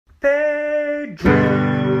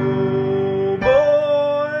Pedro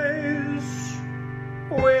Boys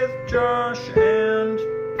with Josh and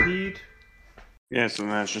Pete. Yeah, so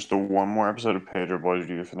then that's just one more episode of Pedro Boys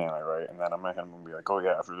do the finale, right? And then I'm gonna be like, oh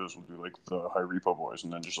yeah, after this we'll do like the High Repo Boys,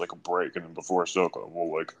 and then just like a break, and then before Ahsoka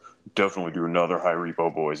we'll like definitely do another High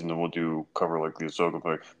Repo Boys, and then we'll cover like the Ahsoka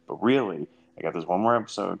break. But really, I got this one more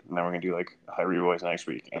episode, and then we're gonna do like High Repo Boys next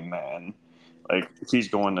week, and then like he's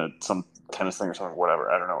going to some tennis thing or something, whatever,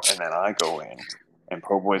 I don't know. And then I go in, and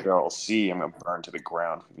Po Boys LLC, I'm gonna burn to the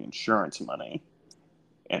ground for the insurance money.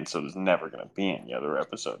 And so there's never going to be any other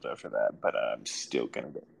episodes after that, but I'm still going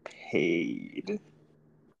to get paid.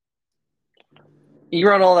 You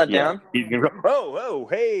wrote all that down? He's gonna go, oh,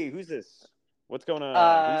 hey, who's this? What's going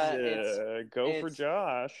on? For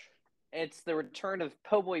Josh. It's the return of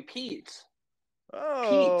Po Boy Pete.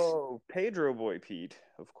 Oh, Pete. Pedro Boy Pete,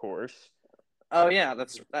 of course. Oh, yeah,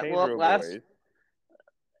 that's Pedro Boy.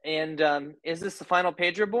 And is this the final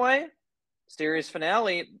Pedro Boy? Series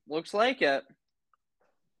finale. Looks like it.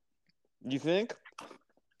 You think?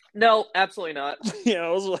 No, absolutely not. Yeah,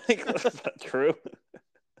 I was like, that's not true.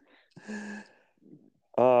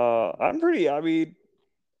 I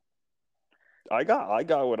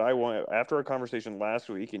got what I want after a conversation last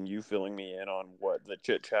week and you filling me in on what the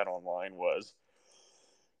chit chat online was.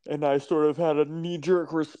 And I sort of had a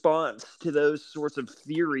knee-jerk response to those sorts of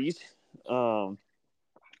theories. I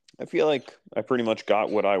feel like I pretty much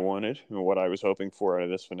got what I wanted and what I was hoping for out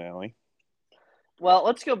of this finale. Well,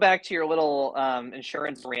 let's go back to your little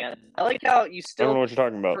insurance rant. I like how you still. I don't know what you're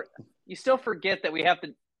talking about. You still forget that we have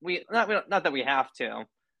to. Not that we have to,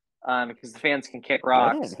 because the fans can kick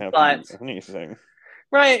rocks. I don't have to do anything.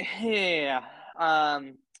 Right? Yeah.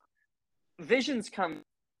 Visions come in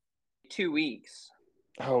 2 weeks.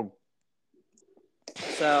 Oh.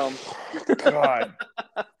 So. God.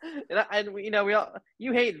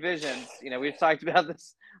 You hate Visions. We've talked about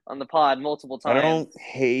this on the pod multiple times. I don't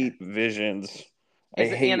hate Visions.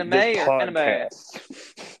 Is it anime or anime?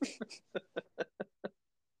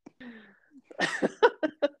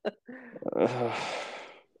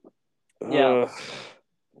 Yeah.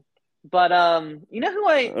 But you know who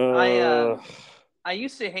I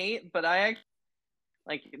used to hate, but I actually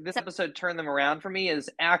like this episode turned them around for me is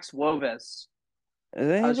Axe Wovis.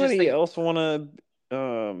 Does anybody else want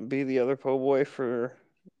to be the other Po Boy for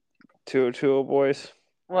 202 Boys?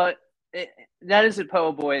 Well, that is a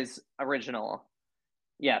Po Boys original.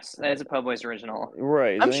 Yes, that is a Po Boys original.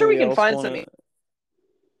 Right. I'm sure we can find something.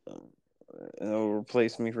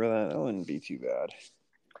 Replace me for that. That wouldn't be too bad.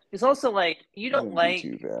 It's also like you don't like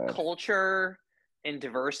culture and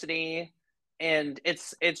diversity, and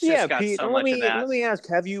it's just got Pete, so much of that. Let me ask: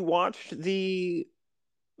 have you watched the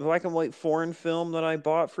black and white foreign film that I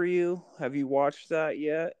bought for you? Have you watched that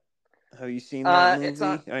yet? Have you seen that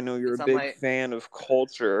movie? I know you're a big fan of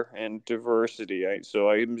culture and diversity, so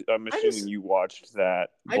I'm assuming you watched that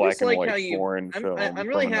black and white foreign film. I'm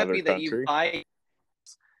really happy that you buy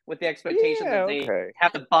with the expectation that they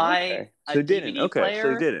have to buy a DVD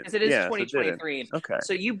player because it is 2023.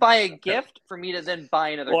 So you buy a gift for me to then buy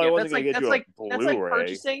another gift. That's like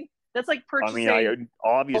purchasing. That's like purchasing. I mean,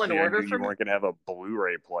 obviously, I knew you weren't going to have a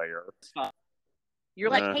Blu-ray player. You're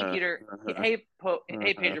like, hey, Peter, hey,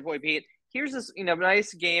 Pedro Boy Pete, here's this,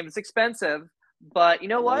 nice game. It's expensive, but you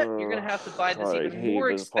know what? You're going to have to buy this even more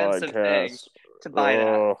expensive thing to buy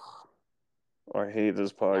that. I hate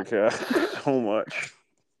this podcast so much.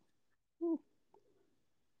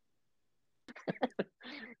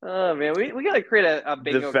 Oh, man, we got to create a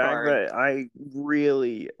bingo card. The fact that I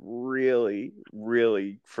really, really,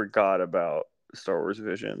 really forgot about Star Wars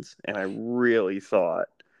Visions, and I really thought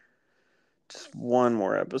just one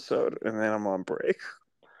more episode, and then I'm on break.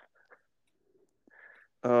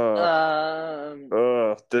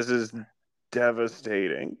 This is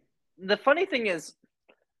devastating. The funny thing is,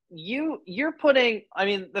 you're putting. I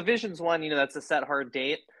mean, the Visions one, that's a set hard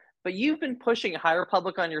date, but you've been pushing High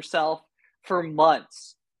Republic on yourself for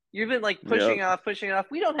months. You've been like pushing it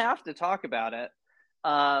off. We don't have to talk about it.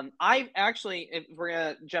 I actually, if we're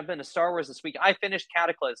gonna jump into Star Wars this week, I finished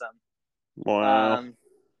Cataclysm. Wow.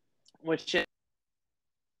 Which is,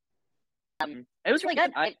 it was really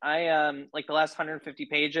good. I like the last 150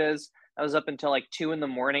 pages. I was up until like 2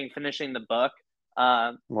 a.m. finishing the book.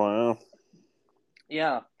 Wow.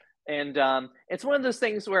 Yeah, and it's one of those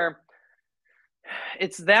things where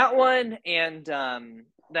it's that one and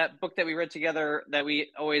that book that we read together that we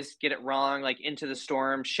always get it wrong, like Into the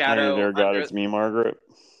Storm, Shadow. Hey there, God, it's me, Margaret.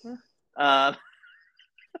 It's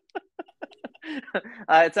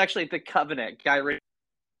actually The Covenant, Guy Ritchie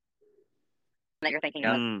that you're thinking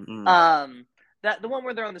of. the one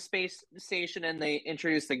where they're on the space station and they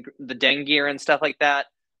introduce the den gear and stuff like that.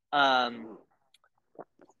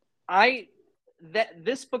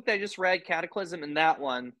 This book that I just read, Cataclysm, and that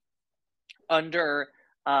one under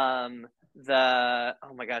oh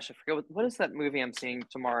my gosh, I forget what is that movie I'm seeing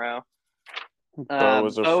tomorrow. Beau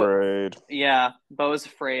was afraid. Yeah, Beau is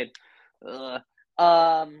afraid.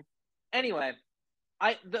 Anyway,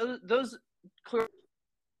 those clear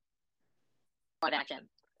live action.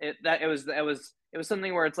 It was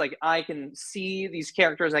something where it's like I can see these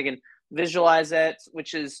characters, I can visualize it,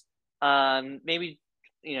 which is maybe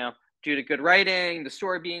due to good writing, the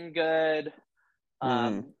story being good.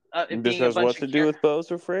 This has what to do with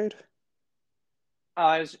Beau's Afraid?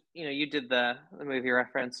 You did the movie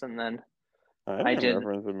reference, and then I didn't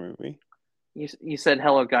reference the movie. You said,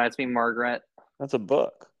 "Hello, God, it's me, Margaret." That's a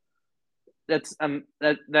book. That's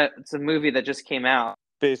that's a movie that just came out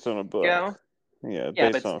based on a book. Yeah,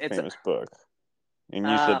 based on a famous book. And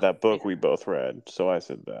you said that book we both read, so I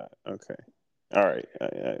said that. Okay, all right.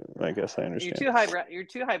 I guess I understand. You're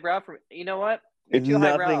too highbrow for you know what?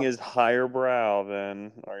 Nothing is higher brow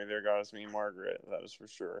than "Are You There, God, It's Me, Margaret." That is for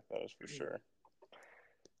sure.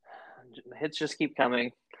 The hits just keep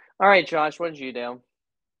coming. All right, Josh, what did you do?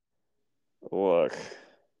 Look,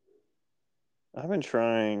 I've been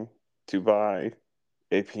trying to buy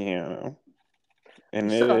a piano,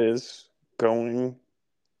 and it is going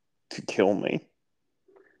to kill me.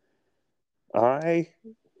 I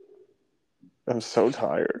am so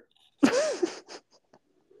tired.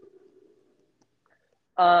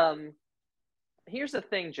 Here's the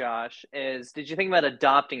thing, Josh, did you think about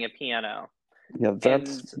adopting a piano? Yeah,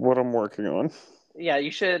 that's what I'm working on. Yeah,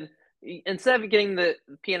 you should, instead of getting the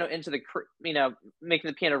piano into making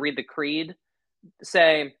the piano read the creed,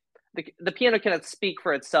 say the piano cannot speak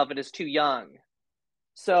for itself, it is too young.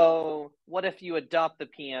 So what if you adopt the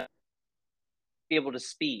piano, be able to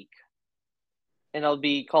speak, and it'll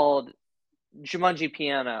be called Jumanji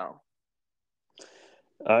Piano.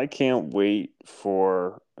 I can't wait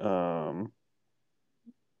for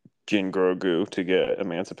Jin Grogu to get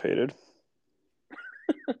emancipated.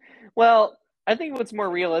 Well, I think what's more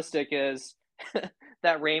realistic is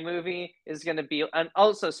that Rey movie is going to be, and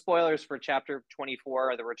also spoilers for Chapter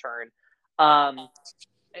 24 of The Return.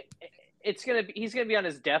 He's going to be on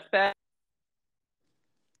his deathbed.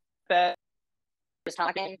 He's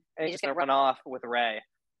talking, and he's just going to run off with Rey.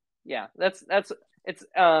 Yeah, that's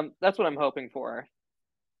what I'm hoping for.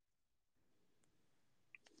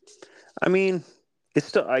 I mean, it's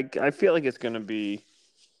still. I feel like it's going to be.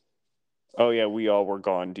 Oh yeah, we all were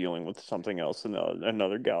gone dealing with something else in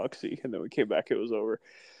another galaxy, and then we came back. It was over.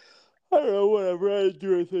 I don't know. Whatever. I didn't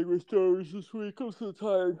do anything with Star Wars this week. I'm so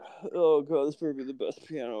tired. Oh god, this better be the best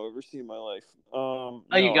piano I've ever seen in my life.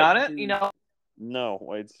 You got it.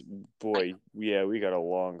 No, it's yeah, we got a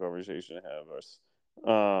long conversation ahead of us.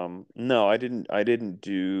 No, I didn't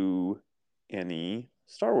do any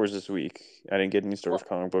Star Wars this week. I didn't get any Star Wars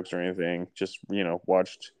comic books or anything. Just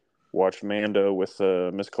watched Mando with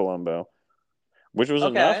Miss Columbo, which was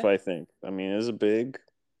enough. I think. I mean, it was a big.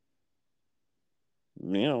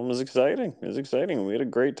 It was exciting. We had a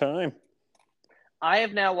great time. I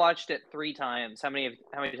have now watched it 3 times. How many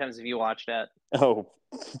times have you watched it? Oh,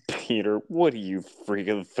 Peter, what do you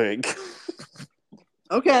freaking think?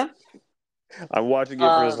 Okay. I'm watching it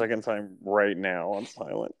for the second time right now on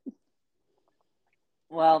silent.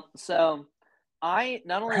 Well, so I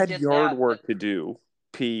not only had did yard work to do,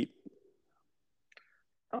 Pete.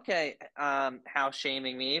 Okay, house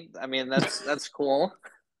shaming me. I mean, that's cool.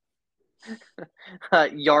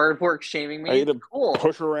 Yard work shaming me. I had to cool.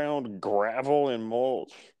 Push around gravel and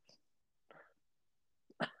mulch.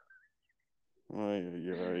 Ugh.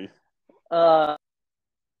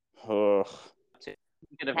 You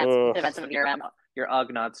could have had some of your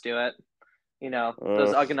Ugnaughts do it.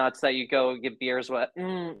 Those Ugnaughts that you go get beers with.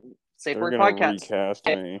 Safe word podcast. Recast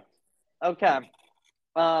me. Okay.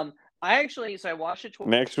 I watched it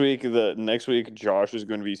next week. Josh is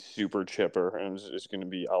going to be super chipper, and it's going to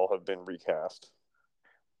be I'll have been recast.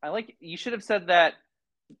 You should have said that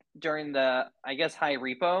during the High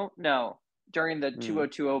Repo. No, during the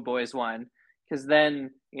 2020 Boys one, because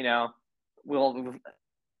then we'll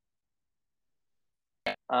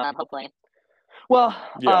hopefully. Well,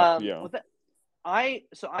 yeah. I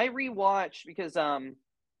rewatched because I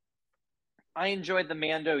enjoyed the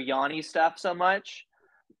Mando Yanni stuff so much.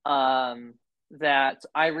 That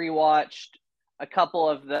I rewatched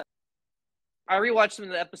some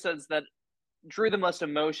of the episodes that drew the most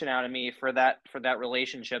emotion out of me for that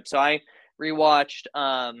relationship. So I rewatched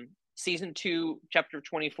season 2, chapter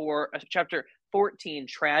 24, chapter 14,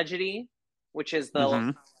 Tragedy, which is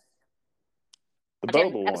the The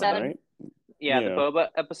Boba one, episode. right? Yeah, the Boba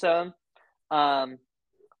episode.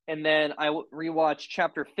 And then I rewatched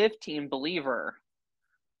chapter 15, Believer,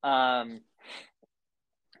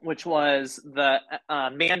 which was the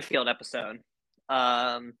Manfield episode.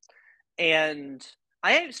 And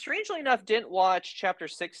I, strangely enough, didn't watch chapter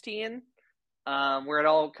 16, where it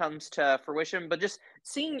all comes to fruition, but just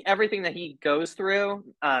seeing everything that he goes through,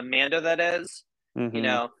 Mando that is, you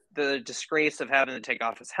know, the disgrace of having to take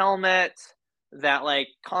off his helmet, that like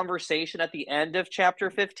conversation at the end of chapter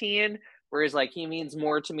 15, where he's like, he means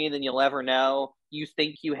more to me than you'll ever know. You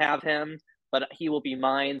think you have him, but he will be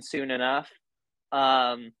mine soon enough.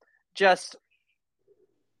 Just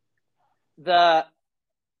the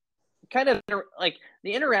kind of like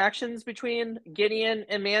the interactions between Gideon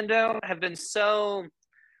and Mando have been so,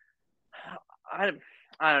 I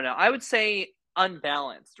don't know. I would say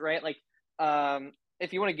unbalanced, right? Like,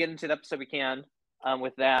 if you want to get into the episode, we can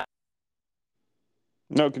with that.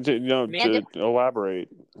 No, continue. No, to elaborate.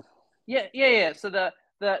 Yeah. So the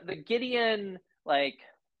Gideon, like,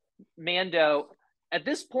 Mando at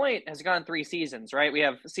this point has gone 3 seasons, right? We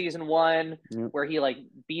have season 1 where he like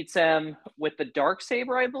beats him with the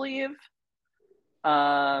Darksaber, I believe.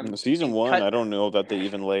 Season 1, I don't know that they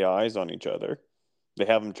even lay eyes on each other. They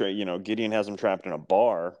have him, Gideon has him trapped in a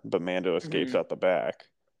bar, but Mando escapes out the back.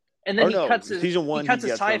 And then season 1, he cuts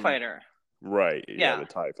his TIE fighter. Right, yeah, the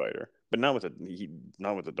TIE fighter, but not with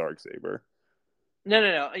the Darksaber.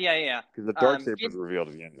 No, yeah. Because the Darksaber is revealed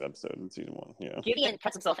at the end of the episode in season 1. Yeah, Gideon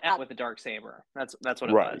cuts himself out with the Darksaber. That's what it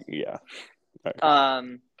was. Right. Yeah.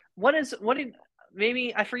 Okay.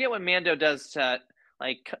 Maybe I forget what Mando does to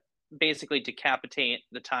like basically decapitate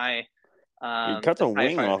the TIE. He cuts a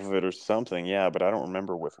wing off of it or something. Yeah, but I don't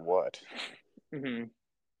remember with what. Mm-hmm.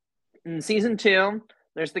 In season 2,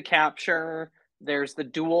 there's the capture. There's the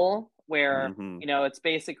duel where it's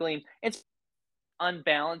basically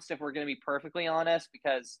unbalanced, if we're going to be perfectly honest,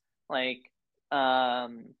 because like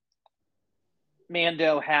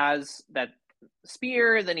Mando has that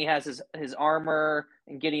spear, then he has his armor,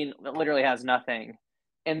 and Gideon literally has nothing.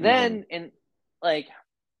 And then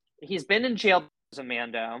he's been in jail as a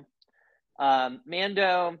Mando.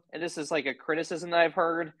 Mando, and this is like a criticism that I've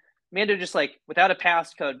heard, Mando just like without a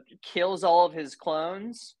passcode kills all of his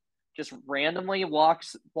clones, just randomly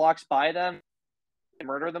walks by them and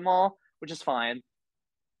murder them all, which is fine.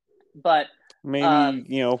 But maybe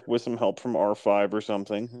with some help from R5 or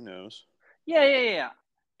something, who knows? Yeah.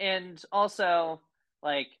 And also,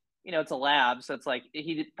 like, it's a lab, so it's like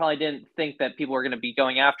he probably didn't think that people were going to be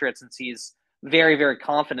going after it, since he's very, very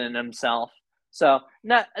confident in himself. So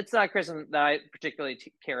it's not a criticism that I particularly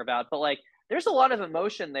care about, but like there's a lot of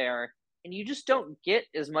emotion there, and you just don't get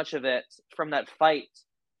as much of it from that fight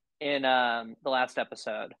in the last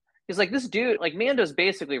episode. Because like this dude, like Mando's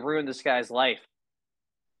basically ruined this guy's life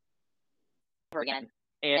again,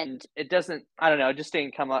 and it doesn't. I don't know. It just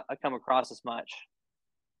didn't come across as much.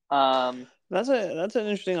 That's an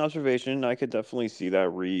interesting observation. I could definitely see that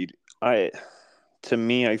read. I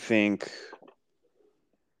think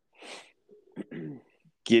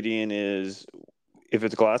Gideon is, if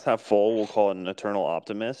it's glass half full, we'll call it an eternal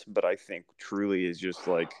optimist, but I think truly is just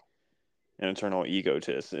like an eternal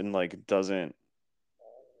egotist, and like doesn't,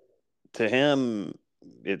 to him,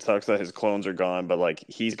 it sucks that his clones are gone, but like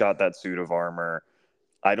he's got that suit of armor.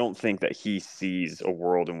 I don't think that he sees a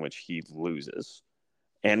world in which he loses.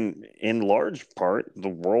 And in large part, the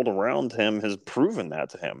world around him has proven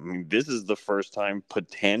that to him. I mean, this is the first time,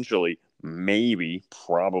 potentially, maybe,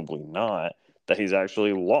 probably not, that he's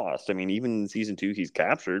actually lost. I mean, even in season 2, he's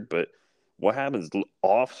captured, but what happens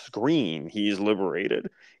off screen? He's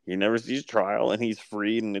liberated. He never sees trial, and he's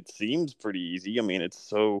freed, and it seems pretty easy. I mean, it's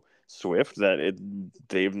so swift that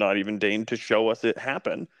they've not even deigned to show us it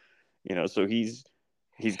happen. So he's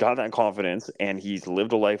got that confidence, and he's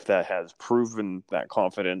lived a life that has proven that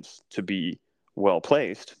confidence to be well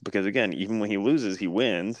placed. Because again, even when he loses, he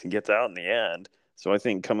wins. He gets out in the end. So I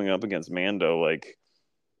think coming up against Mando, like,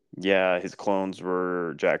 yeah, his clones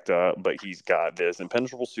were jacked up, but he's got this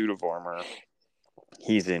impenetrable suit of armor.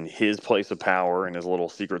 He's in his place of power in his little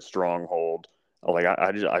secret stronghold. Like,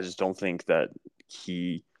 I just don't think that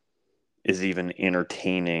he is even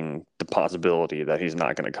entertaining the possibility that he's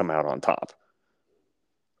not going to come out on top.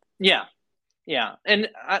 Yeah, and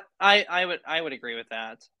I would agree with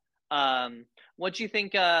that. What do you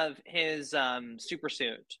think of his super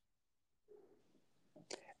suit?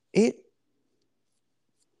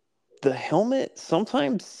 The helmet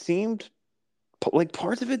sometimes seemed like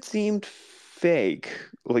parts of it seemed fake,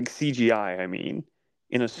 like CGI. I mean,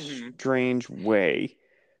 in a strange way,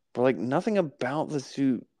 but like nothing about the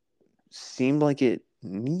suit seemed like it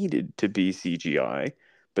needed to be CGI.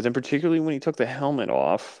 But then particularly when he took the helmet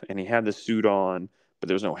off and he had the suit on, but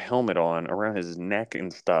there was no helmet on around his neck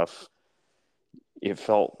and stuff, it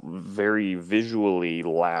felt very visually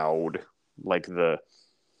loud, like the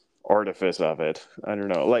artifice of it. I don't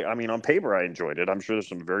know. Like, I mean, on paper, I enjoyed it. I'm sure there's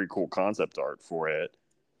some very cool concept art for it,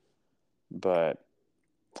 but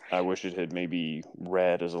I wish it had maybe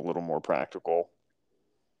read as a little more practical.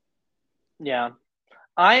 Yeah.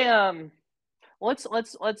 Let's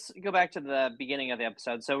go back to the beginning of the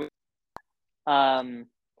episode. So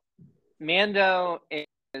Mando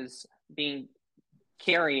is being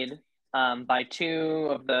carried by two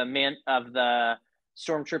of the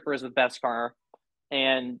stormtroopers with Beskar,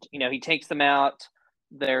 and he takes them out.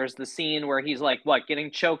 There's the scene where he's like getting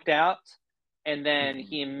choked out, and then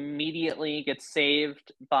he immediately gets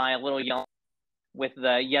saved by a little young with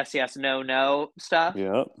the yes yes no no stuff.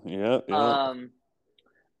 Yep.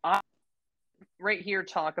 I right here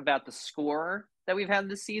talk about the score that we've had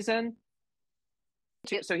this season.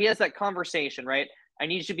 So he has that conversation, right? I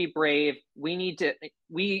need you to be brave. We need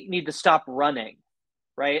to stop running,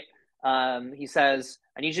 right? He says,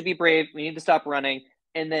 I need you to be brave. We need to stop running.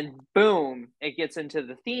 And then boom, it gets into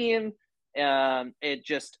the theme. It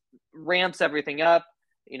just ramps everything up,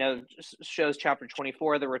 shows chapter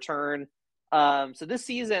 24, The Return. So this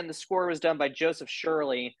season, the score was done by Joseph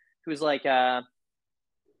Shirley, who's like, for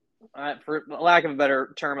lack of a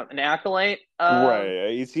better term, an acolyte. Right.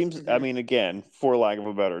 It seems, I mean, again, for lack of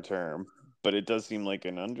a better term, but it does seem like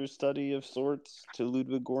an understudy of sorts to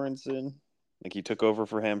Ludwig Göransson. Like, he took over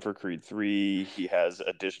for him for Creed 3. He has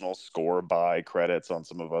additional score by credits on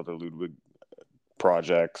some of other Ludwig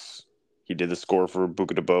projects. He did the score for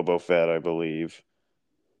Book of the Boba Fett, I believe.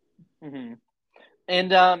 Mm-hmm.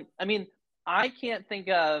 And, I mean, I can't think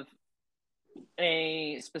of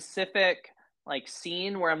a specific,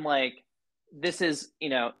 scene where I'm like, this is,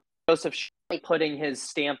 Joseph putting his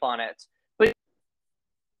stamp on it. But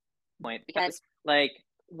because,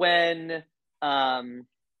 when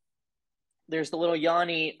there's the little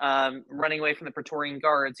Yanni running away from the Praetorian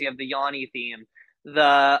Guards, you have the Yanni theme.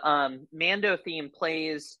 The Mando theme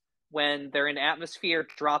plays when they're in atmosphere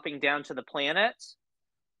dropping down to the planet.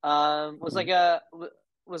 Was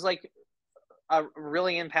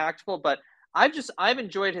really impactful, but I've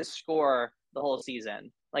enjoyed his score the whole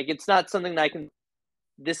season. Like, it's not something that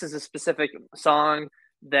this is a specific song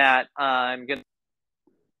that I'm gonna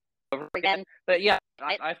over again. But yeah,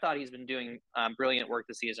 I thought he's been doing brilliant work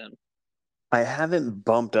this season. I haven't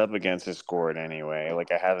bumped up against his score in any way.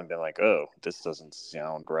 Like, I haven't been like, oh, this doesn't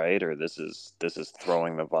sound right, or this is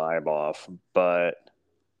throwing the vibe off. But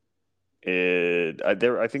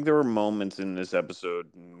I think there were moments in this episode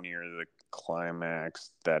near the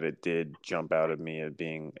climax that it did jump out at me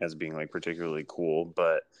as being like particularly cool.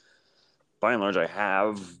 But by and large, I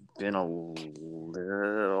have been a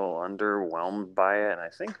little underwhelmed by it, and I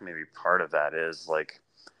think maybe part of that is, like,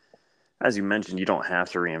 as you mentioned, you don't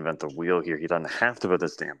have to reinvent the wheel here. He doesn't have to put the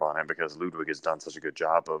stamp on it because Ludwig has done such a good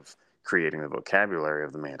job of creating the vocabulary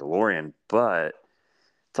of the Mandalorian. But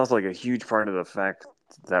it's also like a huge part of the fact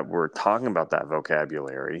that we're talking about that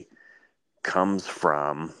vocabulary comes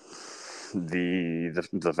from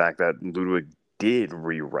the fact that Ludwig did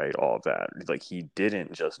rewrite all of that. Like, he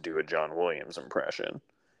didn't just do a John Williams impression.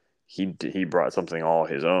 He brought something all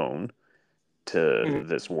his own to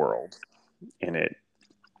this world, and it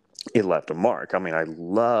left a mark. I mean, I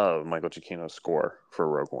love Michael Giacchino's score for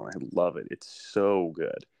Rogue One. I love it. It's so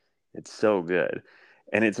good.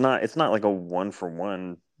 And it's not like a one for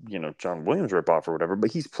one, John Williams ripoff or whatever,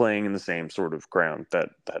 but he's playing in the same sort of ground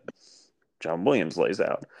that John Williams lays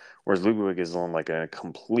out. Whereas Ludwig is on like a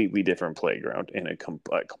completely different playground in a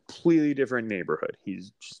completely different neighborhood.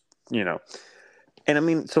 He's just, and I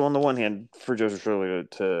mean, so on the one hand, for Joseph Shirley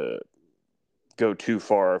to go too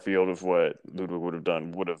far afield of what Ludwig would have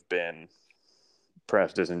done would have been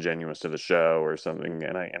perhaps disingenuous to the show or something,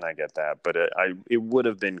 and I get that, but it would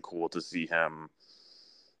have been cool to see him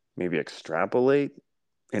maybe extrapolate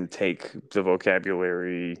and take the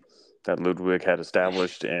vocabulary that Ludwig had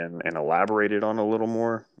established and elaborated on a little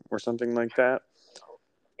more or something like that.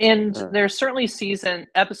 And there's certainly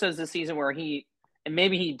episodes this season where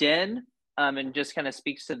maybe he did, and just kind of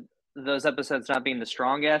speaks to those episodes not being the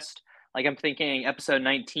strongest. Like, I'm thinking episode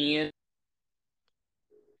 19,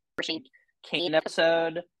 Kane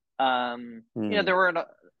episode. There were,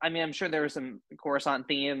 I'm sure there were some Coruscant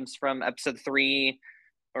themes from episode 3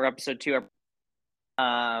 or episode 2.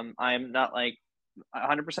 I'm not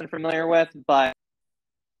 100% familiar with, but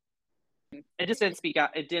it just didn't speak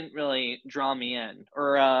out. It didn't really draw me in.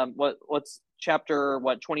 Or what's chapter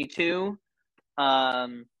 22,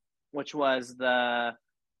 which was the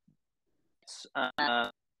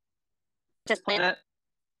just planet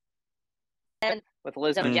with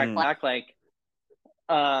Elizabeth Jack, like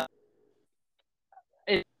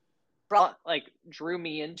it brought, like, drew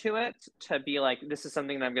me into it to be like, this is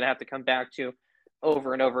something that I'm gonna have to come back to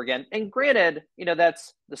over and over again. And granted,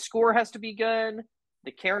 that's the score has to be good,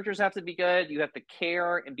 the characters have to be good, you have to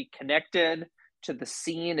care and be connected to the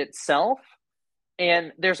scene itself.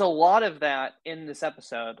 And there's a lot of that in this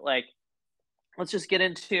episode. Like, let's just get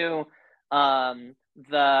into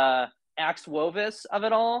the Ax Wovis of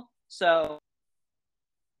it all. So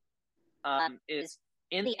is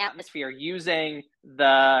in the atmosphere using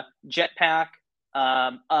the jetpack,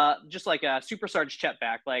 just like a supercharged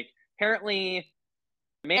jetpack. Like, apparently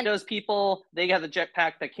Mando's people, they got the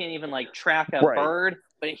jetpack that can't even, like, track a bird,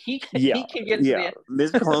 but he can get into the...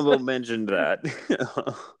 Ms. Colombo mentioned that.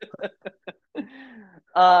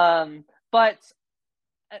 But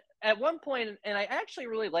at one point, and I actually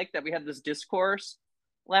really liked that we had this discourse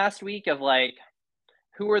last week of, like,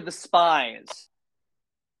 who are the spies?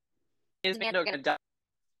 Is Mando gonna die?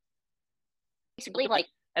 Basically, like,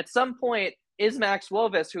 at some point, is Max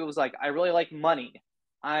Wovis, who was like, I really like money.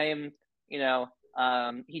 I'm,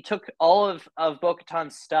 he took all of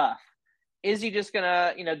Bo-Katan's stuff. Is he just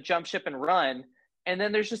gonna, jump ship and run? And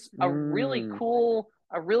then there's just a really cool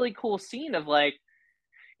scene of, like,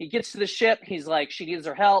 he gets to the ship. He's like, she needs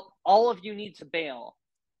her help. All of you need to bail.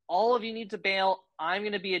 All of you need to bail. I'm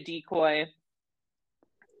going to be a decoy.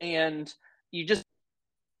 And you just,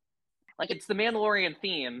 like, it's the Mandalorian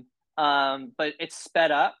theme, but it's sped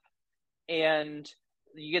up. And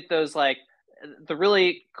you get those, like, the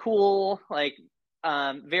really cool, like,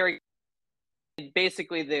 very,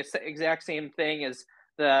 basically the exact same thing as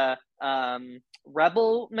the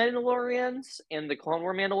Rebel Mandalorians and the Clone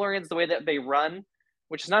War Mandalorians, the way that they run,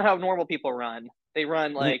 which is not how normal people run. They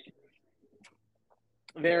run, like,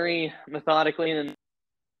 very methodically in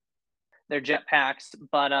their jetpacks.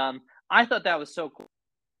 But I thought that was so cool.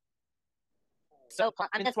 So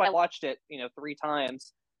that's why I watched it, 3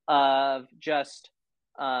 times, of just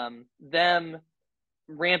them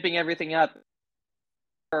ramping everything up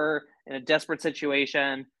in a desperate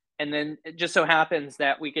situation, and then it just so happens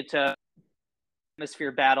that we get to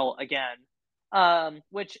atmosphere battle again,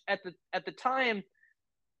 which at the time,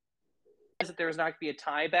 that there was not going to be a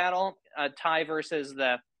TIE battle, TIE versus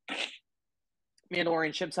the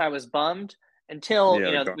Mandalorian ships. I was bummed until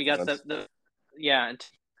we got the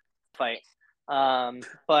fight.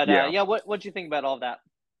 What'd you think about all that?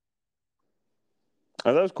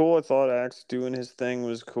 That was cool. I thought Axe doing his thing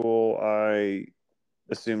was cool. I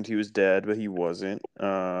assumed he was dead, but he wasn't,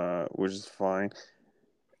 which is fine.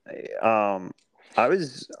 I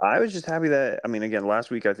was just happy that, I mean, again, last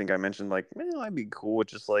week I think I mentioned, like, I'd be cool with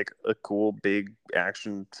just, like, a cool big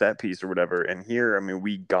action set piece or whatever. And here, I mean,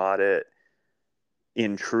 we got it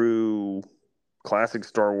in true classic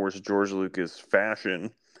Star Wars George Lucas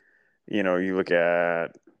fashion. You look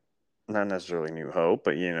at, not necessarily New Hope,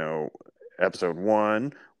 but, Episode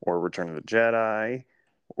 1 or Return of the Jedi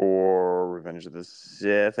or Revenge of the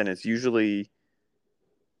Sith, and it's usually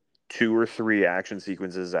 2 or 3 action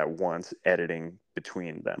sequences at once, editing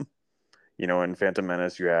between them. In Phantom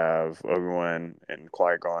Menace, you have Obi-Wan and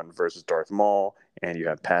Qui-Gon versus Darth Maul, and you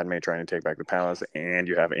have Padme trying to take back the palace, and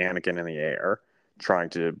you have Anakin in the air trying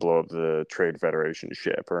to blow up the Trade Federation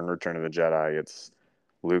ship. Or in Return of the Jedi, it's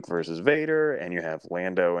Luke versus Vader, and you have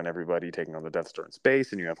Lando and everybody taking on the Death Star in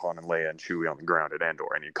space, and you have Han and Leia and Chewie on the ground at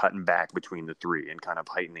Endor, and you're cutting back between the 3 and kind of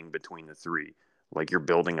heightening between the 3. Like, you're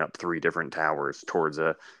building up 3 different towers towards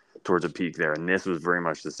a peak there. And this was very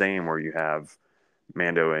much the same, where you have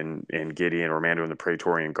Mando and Gideon, or Mando and the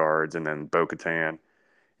Praetorian Guards, and then Bo-Katan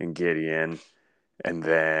and Gideon, and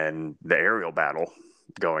then the aerial battle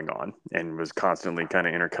going on, and was constantly kind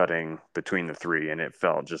of intercutting between the 3, and it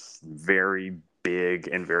felt just very big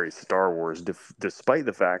and very Star Wars, despite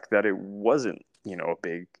the fact that it wasn't, a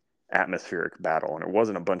big atmospheric battle, and it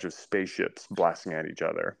wasn't a bunch of spaceships blasting at each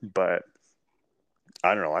other. But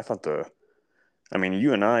I don't know, I thought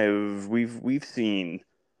you and I we've seen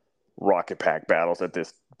rocket pack battles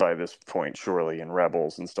by this point, surely, in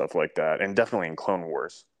Rebels and stuff like that, and definitely in Clone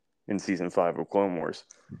Wars, in season 5 of Clone Wars.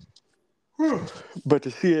 But to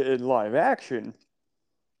see it in live action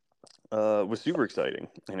was super exciting,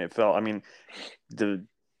 and it felt,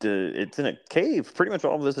 it's in a cave. Pretty much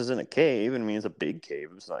all of this is in a cave. It's a big cave.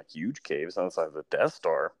 It's not a huge cave. It's not the size of the Death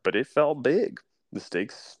Star, but it felt big. The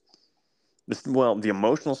stakes, the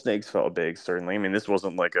emotional stakes felt big, certainly. This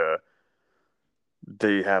wasn't like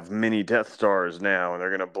they have mini Death Stars now and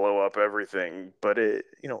they're gonna blow up everything, but it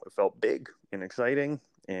felt big and exciting,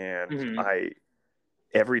 and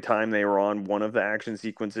every time they were on one of the action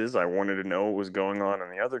sequences, I wanted to know what was going on in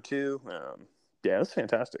the other two. Yeah, it was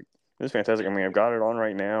fantastic. It was fantastic. I mean, I've got it on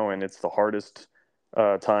right now, and it's the hardest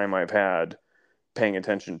time I've had paying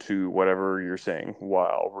attention to whatever you're saying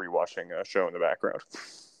while rewatching a show in the background.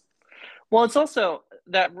 Well, it's also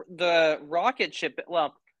that the rocket ship.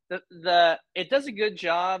 Well, the it does a good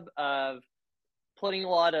job of putting a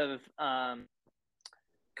lot of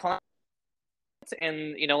conflict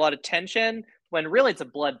and a lot of tension when really it's a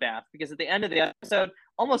bloodbath, because at the end of the episode,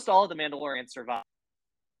 almost all of the Mandalorians survive.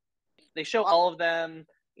 They show all of them,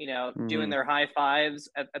 doing their high fives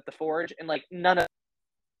at the forge, and like none of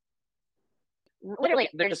literally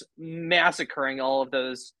they're just massacring all of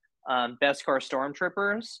those Beskar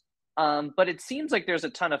stormtroopers. But it seems like there's a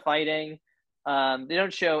ton of fighting. They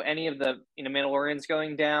don't show any of the Mandalorians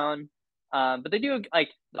going down, but they do,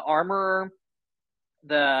 like, the armor,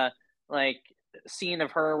 the like scene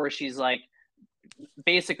of her where she's like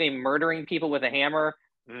basically murdering people with a hammer.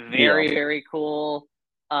 Very cool.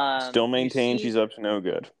 Still maintain she's up to no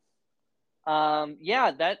good.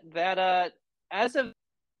 Yeah, that as of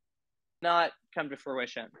not come to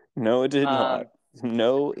fruition. No, it did not.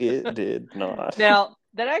 No, it did not. Now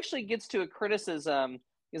that actually gets to a criticism,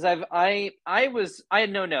 because I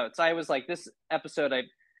had no notes. I was like, this episode,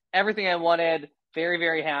 everything I wanted, very,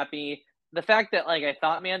 very happy. The fact that, like, I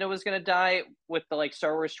thought Mando was going to die with the, like,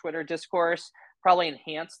 Star Wars Twitter discourse probably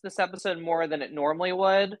enhanced this episode more than it normally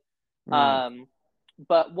would.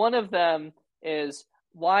 But one of them is,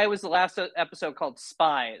 why was the last episode called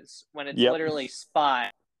Spies when it's literally Spy?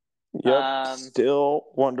 Yep, still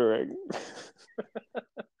wondering.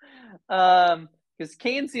 Because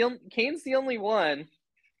Kane's the only one.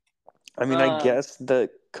 I mean, I guess the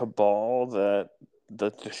Cabal, the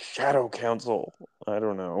Shadow Council, I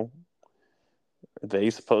don't know. Are they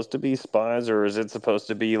supposed to be spies, or is it supposed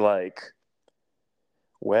to be like,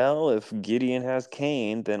 well, if Gideon has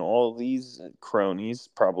Kane, then all these cronies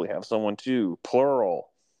probably have someone too,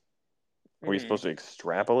 plural. Are we supposed to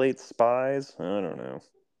extrapolate spies? I don't know.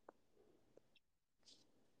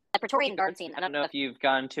 The Praetorian Guard scene, I don't know if you've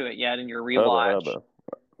gone to it yet in your rewatch.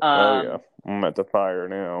 Oh, yeah. I'm at the fire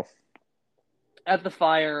now. At the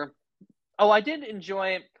fire. Oh, I did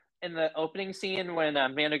enjoy in the opening scene when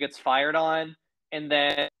Mando gets fired on, and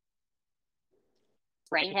then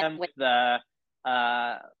spraying him with the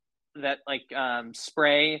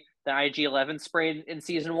spray, the IG-11 spray in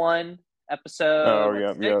season 1,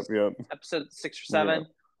 episode yep. Episode 6 or 7.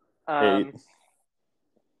 Yeah. 8.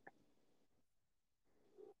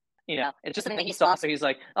 It's just something that he saw, so he's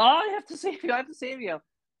like, oh, I have to save you.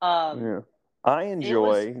 I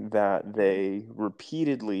enjoy that they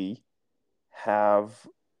repeatedly have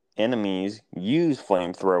enemies use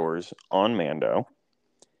flamethrowers on Mando.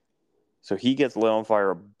 So he gets lit on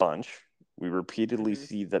fire a bunch. We repeatedly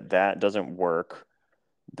see that doesn't work.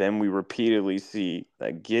 Then we repeatedly see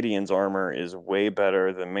that Gideon's armor is way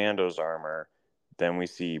better than Mando's armor. Then we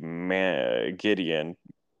see Gideon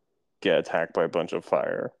get attacked by a bunch of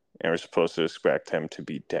fire. And we're supposed to expect him to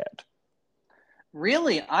be dead.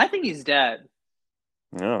 Really? I think he's dead.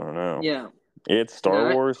 No. Yeah. It's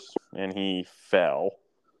Star Wars, and he fell.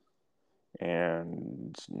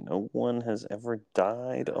 And no one has ever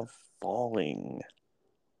died of falling.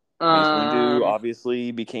 Mace Windu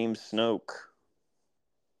obviously became Snoke.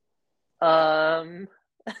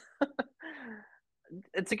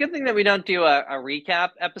 It's a good thing that we don't do a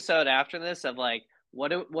recap episode after this of, like, what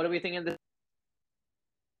do we think of this?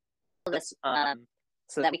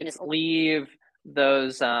 So that we can just leave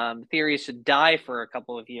those theories to die for a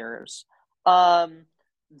couple of years.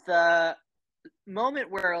 The moment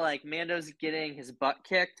where, like, Mando's getting his butt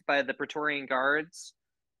kicked by the Praetorian guards,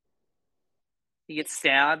 he gets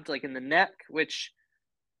stabbed, like, in the neck, which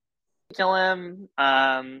kill him.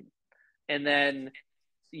 And then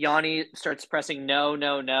Yanni starts pressing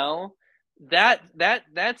no.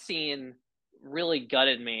 That scene really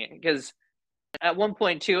gutted me, because at one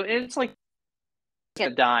point too, it's like he's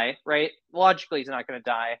gonna die, right? Logically, he's not gonna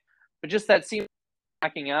die, but just that scene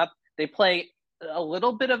backing up, they play a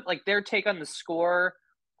little bit of, like, their take on the score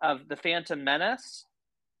of the Phantom Menace,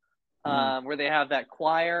 where they have that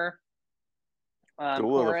choir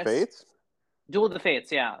Duel chorus. of the Fates? Duel of the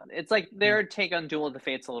Fates, yeah. It's like their take on Duel of the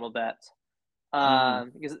Fates a little bit,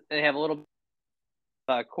 because they have a little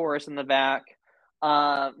chorus in the back.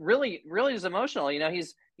 Really is emotional.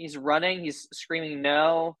 He's running, he's screaming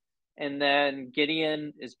no, and then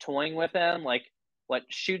Gideon is toying with him, like, what,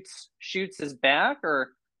 shoots his back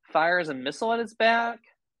or fires a missile at his back,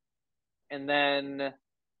 and then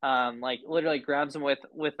like, literally grabs him with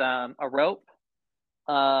a rope.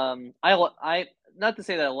 I not to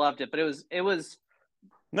say that I loved it, but it was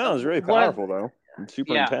No, it was really powerful though. And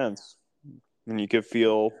super intense. And you could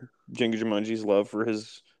feel Jinga Jumanji's love for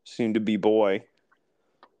his soon-to-be boy.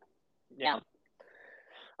 Yeah.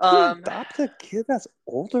 Did he adopt a kid that's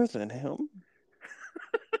older than him?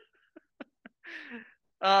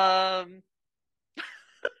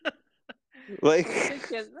 Like,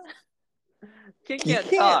 kid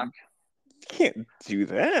can't talk. You can't do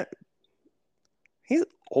that. He's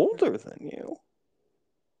older than you.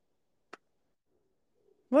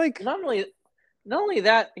 Like, not only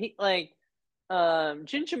that, he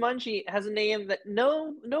Jin Jumanji has a name that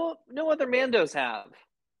no other Mandos have.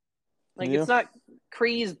 Like, it's not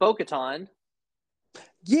Kree's Bo-Katan.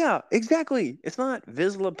 Yeah, exactly. It's not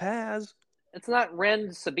Vizsla Paz. It's not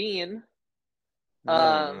Ren Sabine.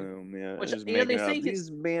 Oh man, which just they making say up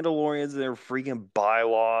these Mandalorians, their freaking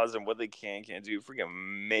bylaws and what they can't do,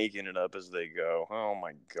 freaking making it up as they go. Oh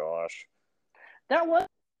my gosh, that was.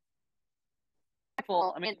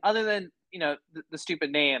 I mean, other than the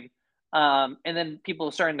stupid name, and then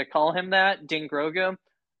people starting to call him that, Din Grogu,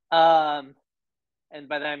 and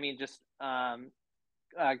by that I mean just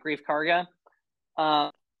Grief Karga.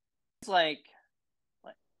 It's like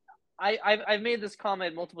I've made this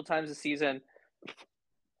comment multiple times this season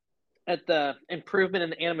at the improvement in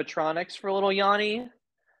the animatronics for little Yanni.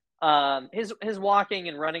 His walking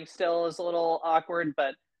and running still is a little awkward,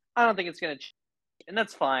 but I don't think it's gonna change, and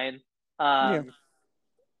that's fine.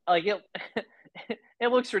 Like it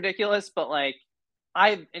looks ridiculous, but like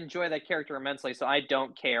I enjoy that character immensely, so I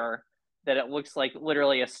don't care that it looks like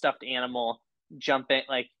literally a stuffed animal jumping,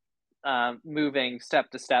 like moving step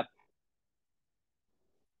to step.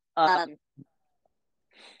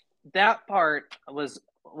 That part was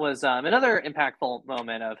another impactful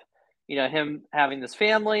moment of him having this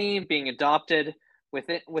family, being adopted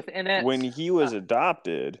within it. When he was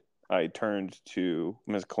adopted, I turned to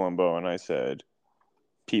Ms. Columbo and I said,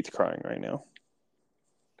 Pete's crying right now.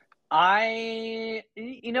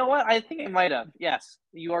 You know what? I think I might have. Yes,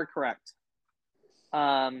 you are correct.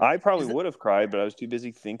 I probably would have cried, but I was too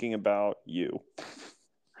busy thinking about you.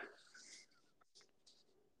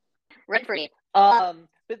 Rent free.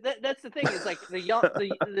 But that's the thing, is like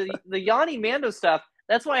the Yanni Mando stuff.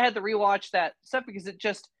 That's why I had to rewatch that stuff, because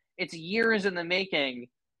it's years in the making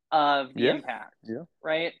of the impact. Yeah.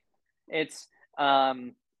 Right. It's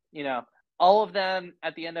all of them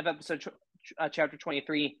at the end of episode chapter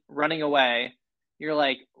 23 running away. You're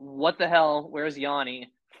like, what the hell? Where's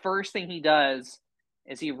Yanni? First thing he does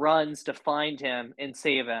is he runs to find him and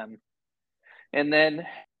save him, and then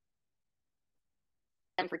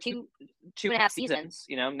for two and a half seasons,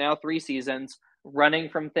 now 3 seasons, running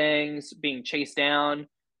from things, being chased down.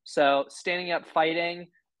 So standing up, fighting.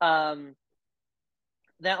 That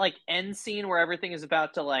like end scene where everything is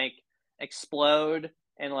about to like explode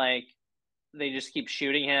and like they just keep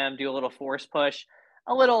shooting him, do a little force push,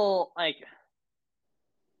 a little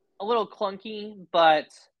clunky, but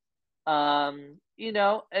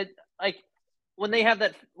it, like when they have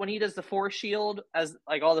that, when he does the force shield as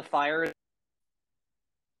like all the fire.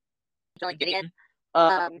 I don't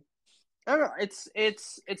know.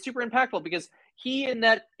 It's super impactful because he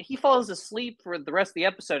falls asleep for the rest of the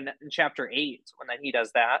episode in chapter 8 when he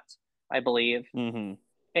does that, I believe. Mm-hmm.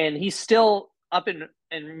 And he's still up and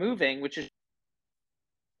moving, which is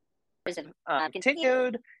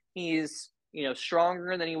continued. He's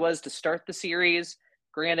stronger than he was to start the series.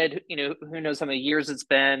 Granted, who knows how many years it's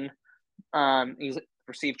been. He's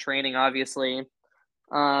received training, obviously.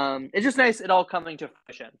 It's just nice it all coming to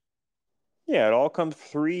fruition. Yeah, it all comes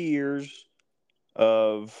 3 years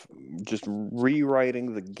of just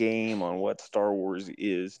rewriting the game on what Star Wars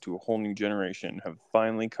is to a whole new generation have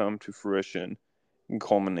finally come to fruition and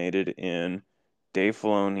culminated in Dave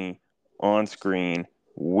Filoni on screen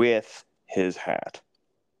with his hat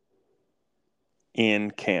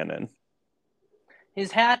in canon.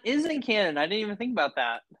 His hat is in canon. I didn't even think about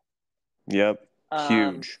that. Yep,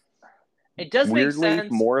 huge. It does weirdly make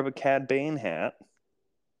sense. More of a Cad Bane hat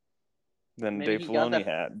than Maybe Dave Filoni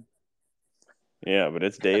had. Yeah, but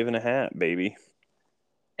it's Dave in a hat, baby.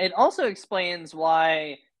 It also explains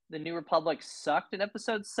why the New Republic sucked in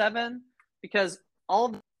episode 7, because all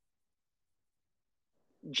the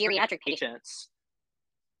geriatric patients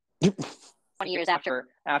 20 years after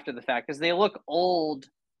the fact, because they look old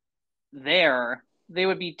there, they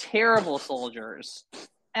would be terrible soldiers.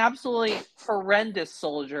 Absolutely horrendous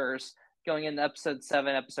soldiers going into episode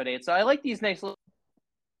 7, episode 8. So I like these nice little...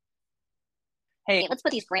 Hey, let's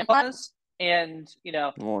put these grandpas, and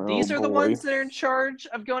these are the ones that are in charge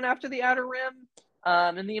of going after the Outer Rim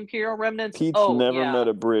and the Imperial remnants. Pete's never met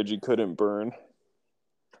a bridge he couldn't burn.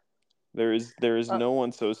 There is no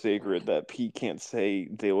one so sacred that Pete can't say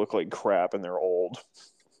they look like crap and they're old.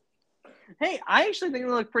 Hey, I actually think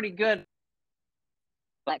they look pretty good.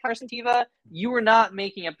 But Carson Teva, you were not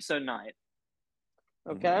making episode 9.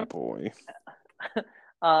 Okay? Oh, boy.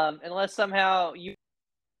 Unless somehow you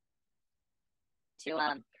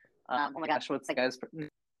oh my gosh, what's the guy's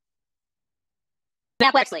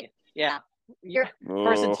Matt Wexley. Yeah. You're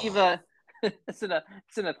Carson Teva. It's in a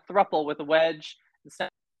thruple with a wedge.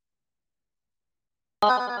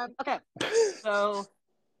 Okay. So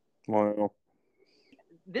Well,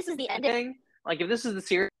 this is the ending. Like, if this is the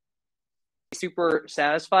series, I'm super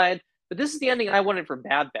satisfied. But this is the ending I wanted for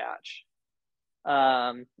Bad Batch.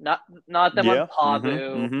 Not them on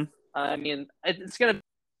Pabu. I mean, it's gonna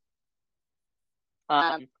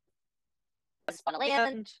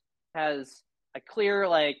land has a clear,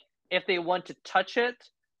 like, if they want to touch it,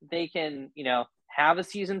 they can, have a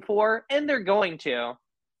season 4, and they're going to.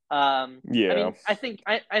 I mean, I think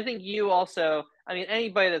you also. I mean,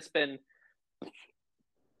 anybody that's been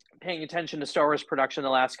paying attention to Star Wars production the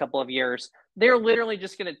last couple of years, they're literally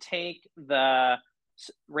just going to take the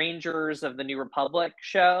Rangers of the New Republic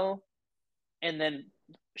show and then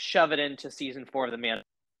shove it into season 4 of the Mandalorian.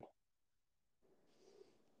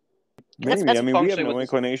 Maybe. I mean, we have no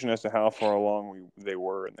inclination as to how far along they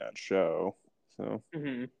were in that show. So,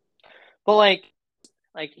 but like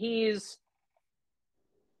he's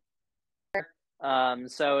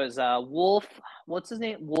so is Wolf. What's his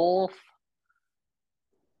name? Wolf.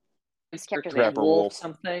 His character's name Wolf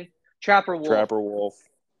something. Trapper Wolf. Trapper Wolf.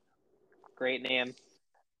 Great name.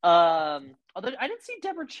 Although I didn't see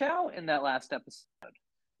Deborah Chow in that last episode.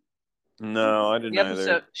 No, I didn't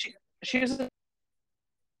either. She was.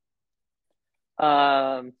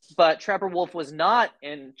 But Trapper Wolf was not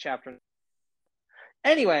in chapter.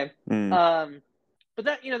 Anyway, but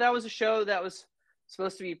that was a show that was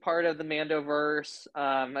supposed to be part of the Mandoverse.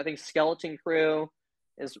 I think Skeleton Crew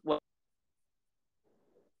is what,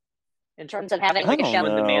 in terms of having like a show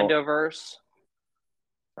in the Mandoverse.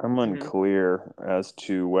 I'm unclear as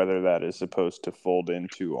to whether that is supposed to fold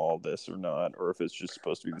into all this or not, or if it's just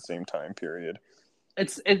supposed to be the same time period.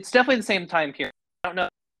 It's definitely the same time period. I don't know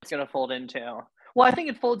what it's going to fold into. Well, I think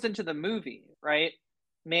it folds into the movie, right?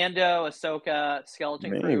 Mando, Ahsoka,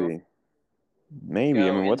 Skeleton Crew. Maybe.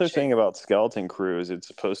 I mean, what they're saying about Skeleton Crew is it's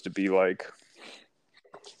supposed to be like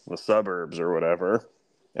the suburbs or whatever,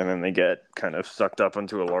 and then they get kind of sucked up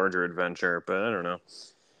into a larger adventure. But I don't know.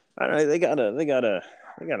 They gotta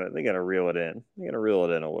reel it in. They gotta reel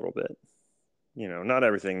it in a little bit. Not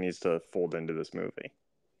everything needs to fold into this movie.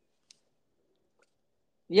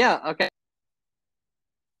 Yeah. Okay.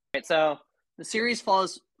 Right, so the series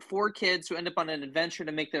follows 4 kids who end up on an adventure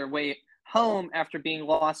to make their way home after being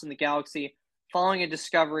lost in the galaxy, following a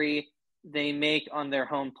discovery they make on their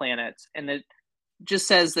home planet. And it just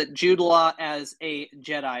says that Jude Law as a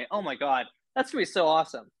Jedi. Oh my God, that's gonna be so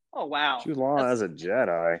awesome! Oh wow, Jude Law as a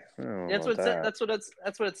Jedi.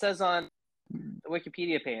 That's what it says on the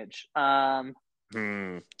Wikipedia page.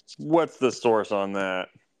 What's the source on that?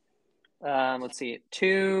 Let's see.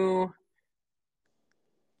 2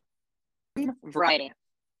 Variety.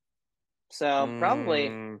 So probably. I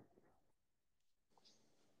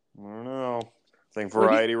don't know. I think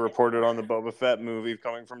Variety reported on the Boba Fett movie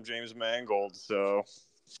coming from James Mangold. So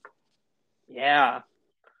yeah.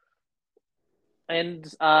 And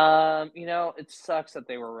it sucks that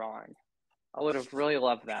they were wrong. I would have really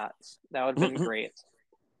loved that. That would have been great.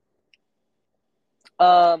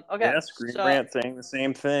 Okay. Yeah, Screen Rant saying the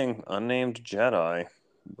same thing. Unnamed Jedi.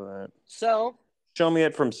 But so show me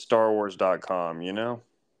it from StarWars.com,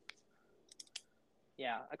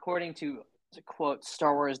 Yeah, according to quote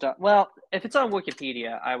Star Wars. Well, if it's on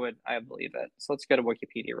Wikipedia, I believe it. So let's go to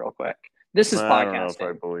Wikipedia real quick. This is podcasting. I don't know if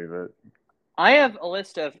I believe it. I have a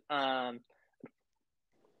list of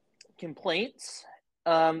complaints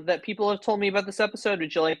that people have told me about this episode.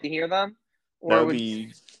 Would you like to hear them? Or that would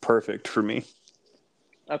be perfect for me.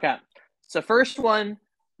 Okay. So first one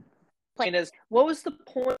is, what was the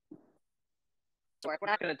point? We're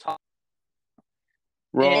not going to talk.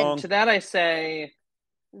 Wrong. And to that I say,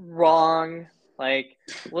 wrong. Like,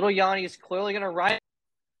 little Yanni's clearly going to ride,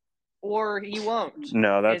 or he won't.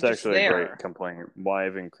 No, that's actually a great complaint. Why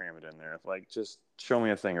even cram it in there? Like, just show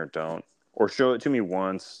me a thing or don't. Or show it to me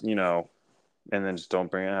once, and then just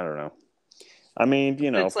don't bring it. I don't know. I mean,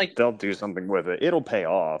 it's like, they'll do something with it. It'll pay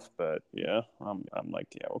off, but yeah, I'm like,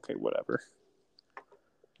 yeah, okay, whatever.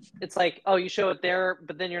 It's like, oh, you show it there,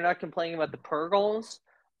 but then you're not complaining about the Purgles.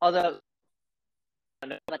 Although I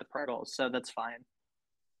know about the Purgles, so that's fine.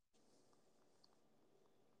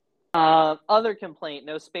 Other complaint,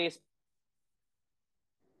 no space.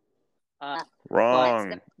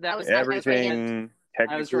 Wrong. That was Everything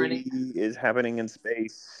technically running. is happening in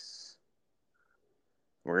space.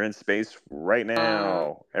 We're in space right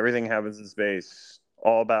now. Everything happens in space.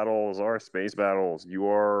 All battles are space battles. You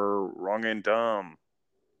are wrong and dumb.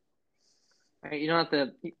 All right, you don't have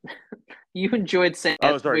to. You enjoyed saying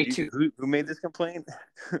Oh, it sorry. way too. Who made this complaint?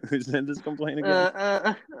 Who sent this complaint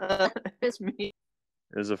again? It's me.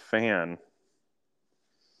 There's a fan.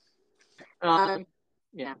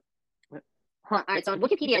 Yeah. All right, so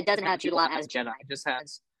Wikipedia doesn't have Jude Law as Jedi. It just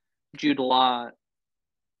has Jude Law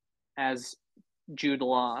as Jude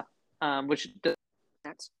Law, which does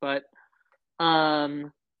sense. But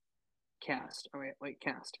cast. Oh wait,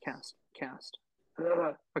 cast.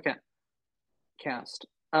 Okay, cast.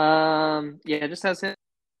 Yeah, it just has him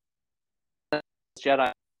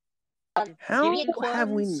Jedi. How have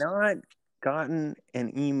we not gotten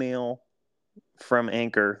an email from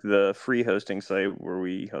Anchor, the free hosting site where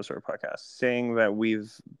we host our podcast, saying that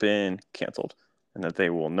we've been canceled and that they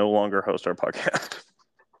will no longer host our podcast?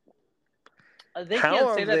 They How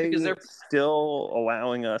can't say that because they're still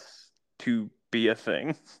allowing us to be a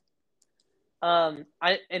thing.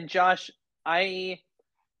 Josh, I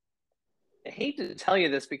hate to tell you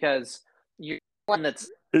this because you're the one that's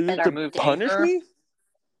Is it to punish me?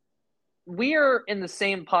 We are in the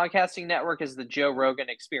same podcasting network as the Joe Rogan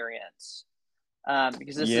Experience,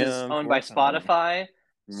 because this is owned by Spotify.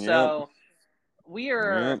 Yep. So we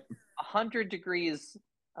are 100 degrees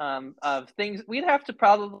of things. We'd have to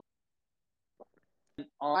probably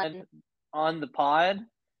on the pod,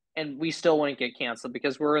 and we still wouldn't get canceled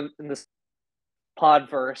because we're in this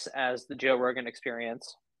podverse as the Joe Rogan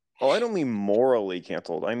Experience. Oh, I don't mean morally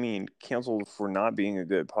canceled. I mean canceled for not being a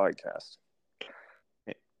good podcast.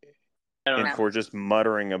 And for just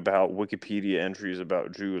muttering about Wikipedia entries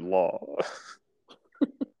about Jude Law.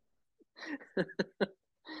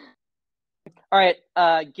 All right,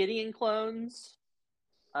 Gideon clones.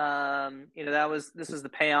 This was the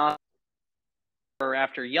payoff for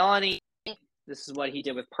after Yanni. This is what he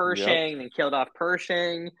did with Pershing and killed off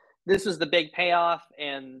Pershing. This was the big payoff,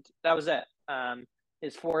 and that was it.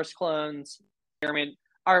 His Force clones,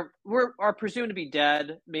 are presumed to be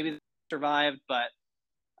dead. Maybe they survived, but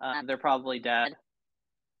they're probably dead.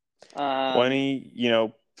 When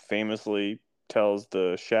he, famously tells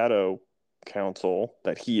the Shadow Council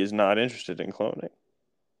that he is not interested in cloning.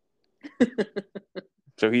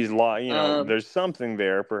 So he's lying, there's something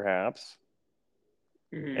there perhaps.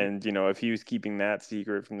 Mm-hmm. And, if he was keeping that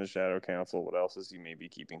secret from the Shadow Council, what else is he maybe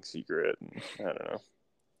keeping secret? And, I don't know.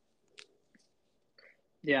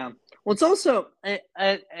 Yeah. Well, it's also a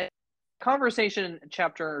conversation in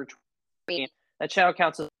chapter 20 that Shadow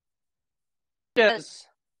Council is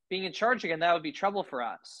being in charge again. That would be trouble for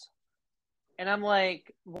us. And I'm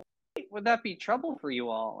like, why would that be trouble for you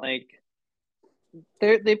all? Like,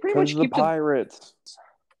 they pretty much keep the pirates.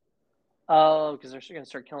 Oh, because they're going to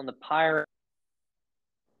start killing the pirates.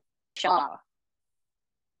 Shaw.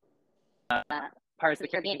 Pirates of the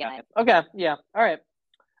Caribbean guy. Okay, yeah. All right.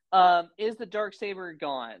 Is the Darksaber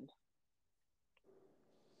gone?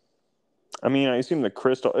 I mean, I assume the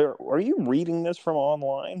crystal... Are you reading this from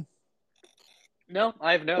online? No,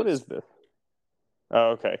 I have notes. What is this?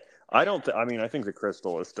 Oh, okay. I think the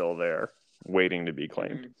crystal is still there, waiting to be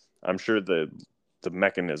claimed. Mm-hmm. I'm sure the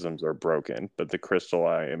mechanisms are broken, but the crystal,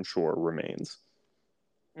 I am sure, remains.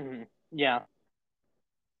 Mm-hmm. Yeah.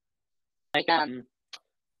 Like,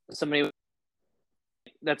 somebody...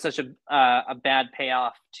 That's such a bad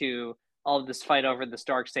payoff to all of this fight over this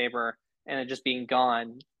Darksaber and it just being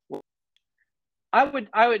gone. I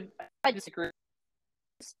disagree.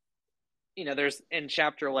 There's in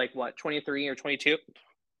chapter 23 or 22.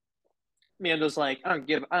 Mando's like, I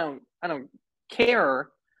don't care.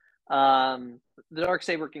 The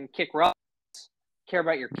Darksaber can kick rocks. Care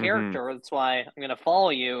about your character. Mm-hmm. That's why I'm gonna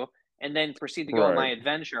follow you and then proceed to go on my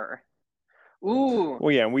adventure. Ooh.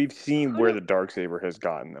 Well, yeah, we've seen where the Darksaber has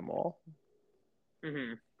gotten them all.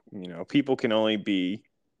 Mm-hmm. People can only be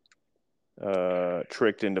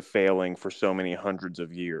tricked into failing for so many hundreds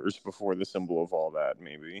of years before the symbol of all that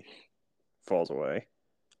maybe falls away.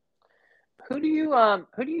 Who do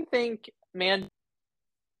you think Mando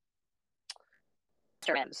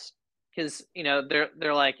is? Because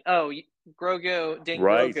they're like, oh, Grogu, Ding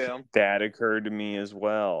right. Grogu. That occurred to me as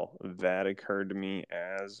well.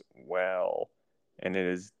 And it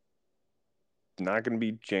is not going to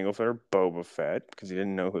be Jango Fett or Boba Fett because he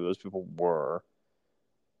didn't know who those people were.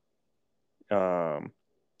 I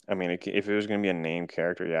mean, if it was going to be a named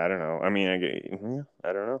character, yeah, I don't know. I mean, I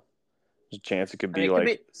don't know. There's a chance it could be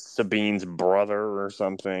Sabine's brother or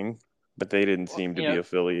something. but they didn't seem to be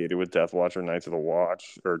affiliated with Death Watch or Knights of the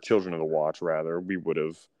Watch, or Children of the Watch, rather. We would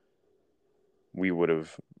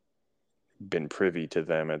have been privy to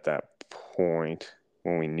them at that point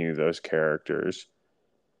when we knew those characters.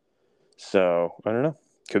 So, I don't know.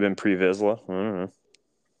 Could have been pre-Vizsla. I don't know.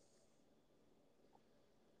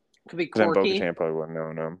 Could be Then Corky. Bo-Katan probably wouldn't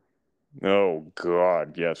know him. Oh,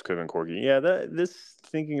 God. Yes, could have been Corky. Yeah,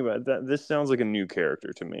 thinking about that, this sounds like a new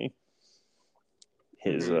character to me.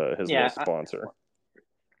 His little sponsor.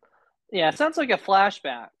 Yeah, it sounds like a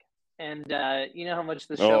flashback. And you know how much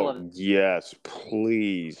the show... Oh, yes.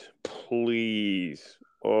 Please. Please.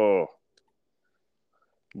 Oh.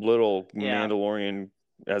 Little Mandalorian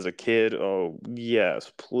as a kid. Oh,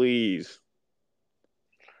 yes. Please.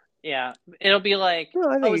 Yeah. It'll be like...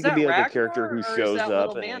 I think it could be like Ragnar, a character who shows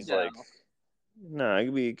up and he's like... No,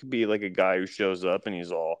 it could be like a guy who shows up and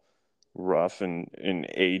he's all rough and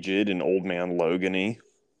aged and old man Logan-y.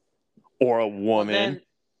 Or a woman.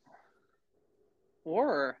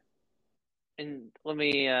 And let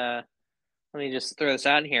me just throw this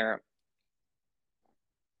out here.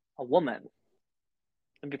 A woman.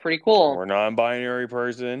 It'd be pretty cool. Or a non-binary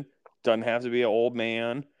person. Doesn't have to be an old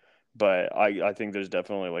man. But I think there's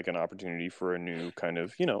definitely like an opportunity for a new kind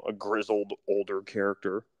of, a grizzled older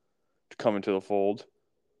character to come into the fold.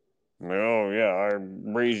 Oh, yeah, I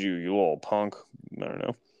raised you, you little punk. I don't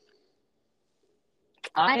know.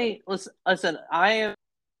 Listen, I am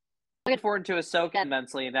looking forward to Ahsoka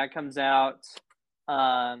immensely. That comes out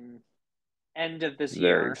end of this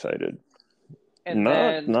year. Very excited. And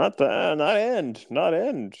not end,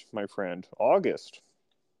 my friend. August.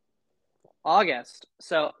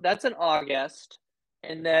 So that's in August.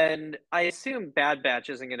 And then I assume Bad Batch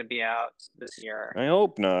isn't going to be out this year. I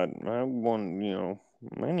hope not. I want,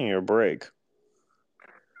 I need a break.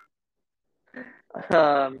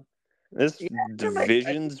 This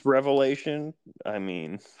Division's revelation, I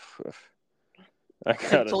mean, I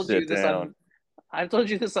gotta sit down. I've told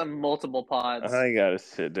you this on multiple pods. I gotta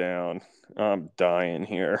sit down. I'm dying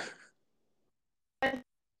here. I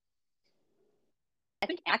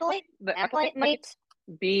think the Acolyte might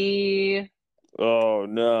be... Oh,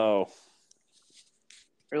 no.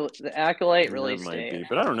 The Acolyte release date. Might be,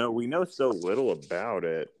 but I don't know. We know so little about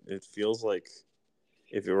it. It feels like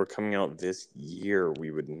if it were coming out this year, we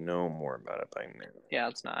would know more about it by now. Yeah,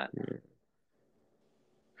 it's not.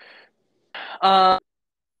 Yeah.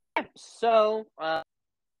 So,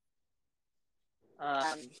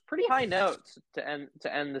 pretty high notes to end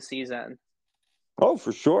the season. Oh,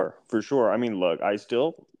 for sure. I mean, look, I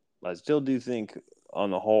still do think, on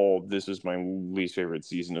the whole, this is my least favorite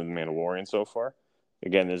season of The Mandalorian so far.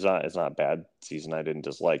 Again, it's not a bad season. I didn't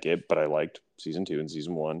dislike it, but I liked season 2 and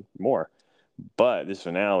season 1 more. But this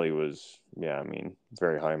finale was,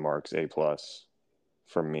 very high marks, A+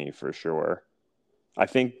 from me for sure. I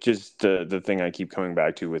think just the thing I keep coming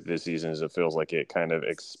back to with this season is it feels like it kind of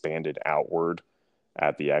expanded outward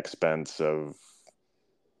at the expense of,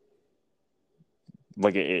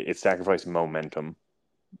 like, it sacrificed momentum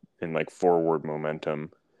and like forward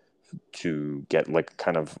momentum to get like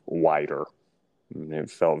kind of wider. And it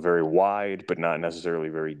felt very wide, but not necessarily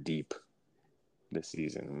very deep this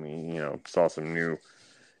season. We, saw some new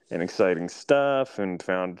and exciting stuff and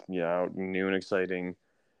found, new and exciting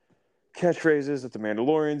catchphrases that the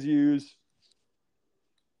Mandalorians use.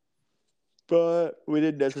 But we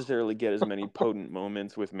didn't necessarily get as many potent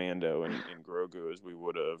moments with Mando and Grogu as we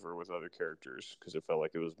would have, or with other characters, because it felt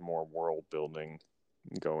like it was more world building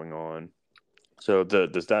going on. So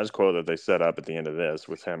the status quo that they set up at the end of this,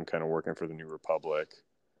 with him kind of working for the New Republic,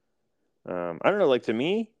 I don't know. Like, to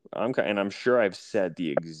me, I'm sure I've said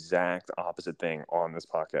the exact opposite thing on this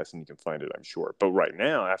podcast, and you can find it, I'm sure. But right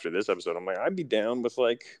now, after this episode, I'm like, I'd be down with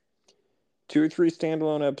like 2 or 3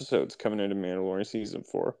 standalone episodes coming into Mandalorian season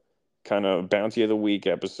 4. Kind of bounty of the week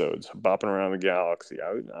episodes, bopping around the galaxy.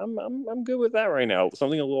 I'm good with that right now.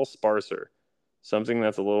 Something a little sparser, something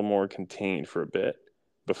that's a little more contained for a bit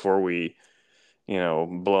before we,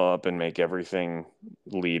 blow up and make everything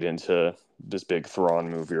lead into this big Thrawn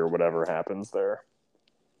movie or whatever happens there.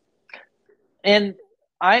 And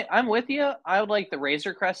I'm with you. I would like the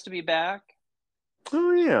Razor Crest to be back.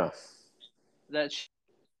 Oh yeah, that's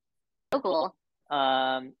so cool.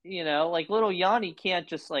 Like little Yanni can't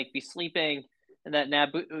just like be sleeping in that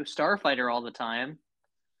Naboo starfighter all the time,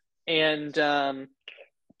 and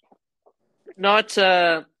not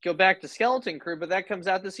to go back to Skeleton Crew, but that comes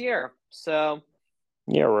out this year. So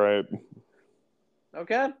yeah, right.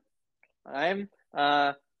 Okay,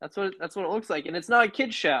 that's what it looks like, and it's not a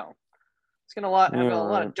kid show. It's gonna have a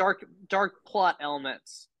lot of dark plot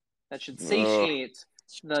elements that should satiate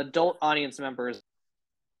the adult audience members.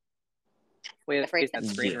 Wait, at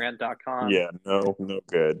screenrant.com. Yeah, no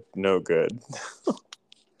good. No good.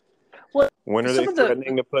 Well, when are they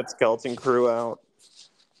threatening to put Skeleton Crew out?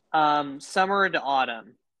 Summer to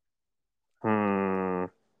autumn.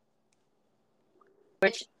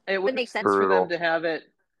 Which it would make sense for them to have it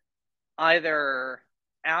either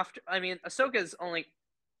after. I mean, is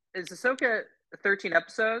Ahsoka 13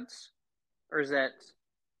 episodes, or is it?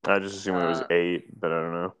 I just assumed it was 8, but I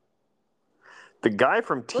don't know. The guy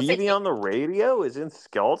from TV on the radio is in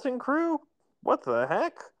Skeleton Crew? What the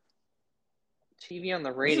heck? TV on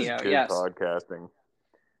the radio, this is good podcasting.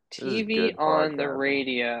 TV on the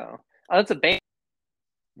radio. Oh, that's a band.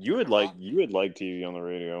 You would like TV on the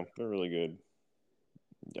radio. They're really good.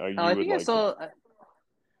 I think I saw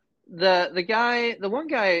the one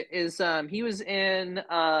guy is he was in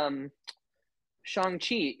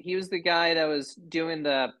Shang-Chi. He was the guy that was doing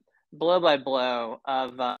the blow by blow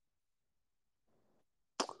of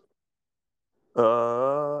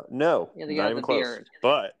no. Yeah, the not guy even with the close. beard.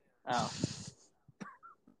 But oh.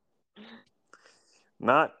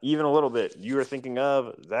 Not even a little bit. You are thinking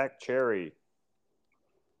of Zach Cherry.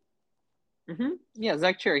 Mm-hmm. Yeah,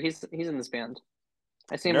 Zach Cherry. He's in this band.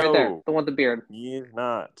 I see him right there. The one with the beard. He is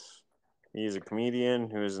not. He's a comedian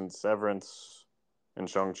who is in Severance and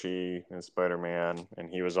Shang-Chi and Spider-Man, and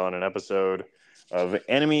he was on an episode of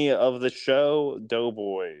Enemy of the Show,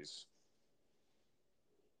 Doughboys.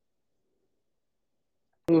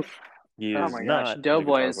 Oof. He oh is my not gosh,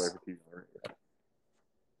 Doughboys.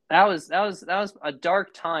 That was a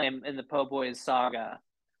dark time in the Po' Boys saga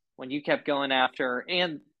when you kept going after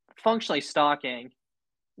and functionally stalking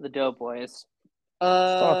the Doughboys.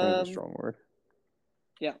 Stalking is a strong word.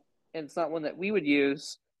 Yeah, and it's not one that we would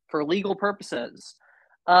use for legal purposes.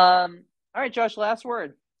 All right, Josh, last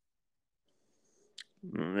word.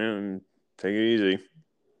 Man, take it easy.